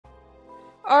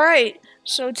Alright,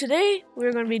 so today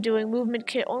we're going to be doing movement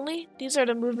kit only. These are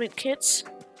the movement kits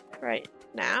right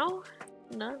now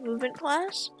in the movement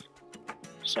class.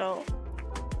 So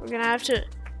we're going to have to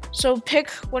pick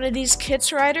one of these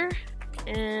kits, Ryder,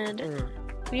 and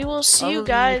we will see you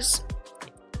guys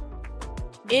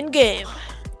in game.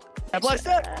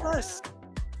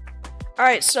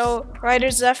 Alright, so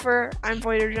Ryder's Zephyr, I'm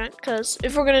Voider Gent, because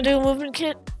if we're going to do a movement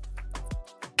kit,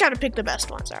 gotta pick the best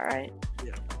ones, alright?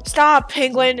 Yeah. Stop,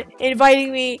 Penguin,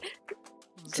 inviting me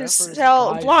to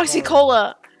sell Bloxy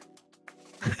Cola.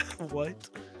 What?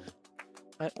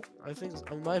 I think,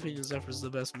 in my opinion, Zephyr's the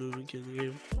best moving kid in the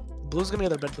game. Blue's gonna get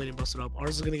their bed plating busted up.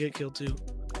 Ours is gonna get killed too.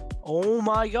 Oh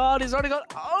my god, he's already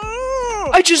got.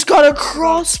 Oh! I just got a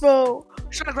crossbow.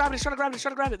 He's trying to grab it. He's trying to grab it. He's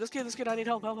trying to grab it. This kid, I need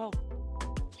help. No,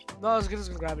 he's gonna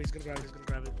grab it. He's gonna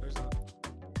grab it. There's not.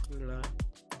 He's gonna die.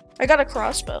 I got a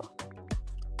crossbow.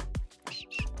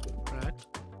 Cracked.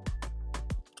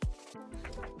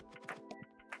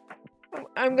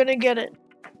 I'm gonna get it.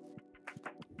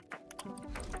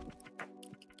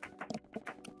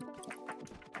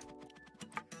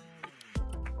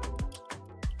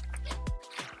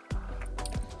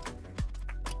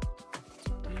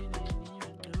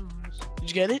 Did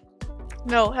you get it?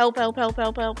 No, help. How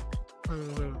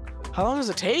long does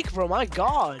it take, bro? My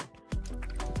god.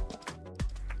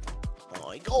 Oh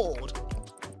my god.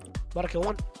 About to kill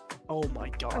one. Oh my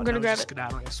god. I'm gonna grab it. I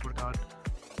swear to god.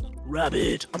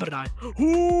 Rabbit. I'm gonna die.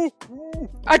 Ooh.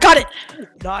 I got it.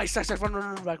 Nice.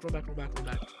 Run back.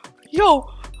 Yo,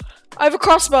 I have a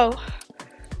crossbow.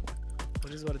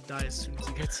 But he's about to die as soon as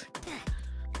he gets it.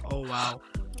 Oh wow.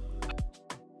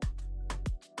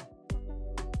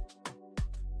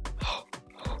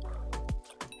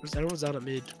 Everyone's out at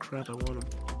mid. Crap, I want him.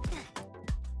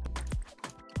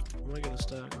 Am I gonna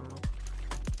stack? I don't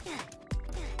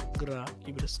know.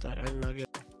 Keep it a stack. I did not get.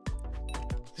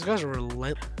 These guys are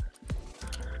relentless.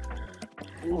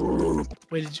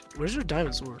 Wait, where's your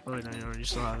diamond sword? Oh, wait, no, you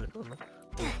still have it.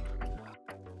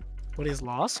 What, he's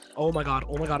lost? Oh my god,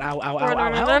 ow.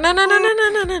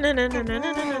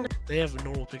 No. They have a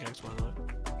normal pickaxe, by the way.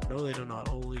 No, they do not.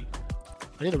 Holy.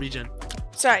 I need a regen.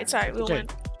 Sorry, we'll win.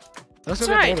 That's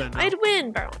alright, I'd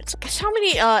win, bro. It's how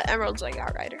many emeralds I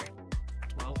got, Ryder?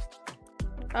 12.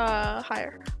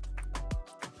 Higher.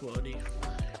 20.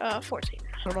 14.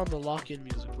 Turn on the lock-in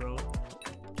music, bro.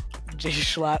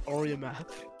 J-Schlatt Oreo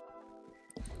math.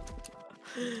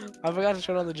 I forgot to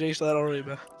turn on the J-Schlatt Oreo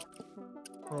math.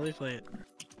 Let me play it.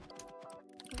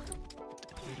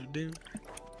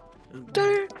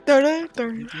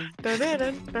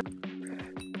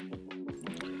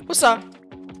 What's up?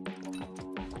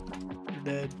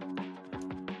 Dead.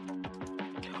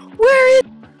 Where is?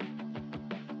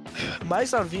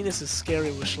 Mice on Venus is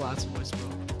scary with Schlatt's voice, bro.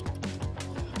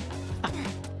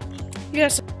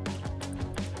 Yes.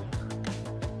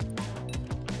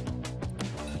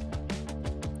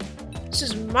 This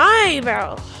is my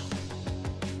barrel.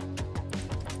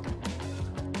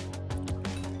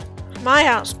 My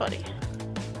house, buddy.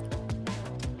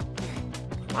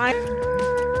 My.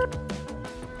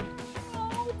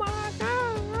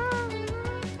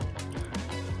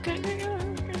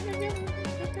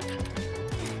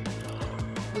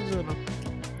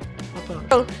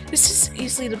 Oh, this is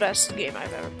easily the best game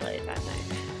I've ever played that night.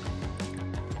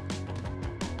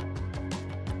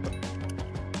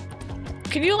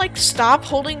 Can you like stop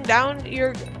holding down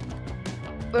your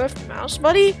left mouse,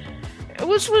 buddy?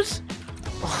 What's with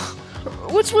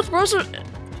Rosa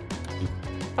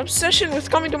obsession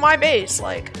with coming to my base?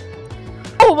 Like,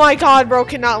 oh my god, bro,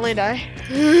 cannot land.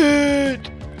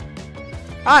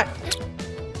 Hi.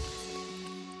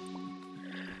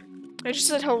 I just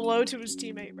said hello to his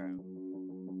teammate, bro.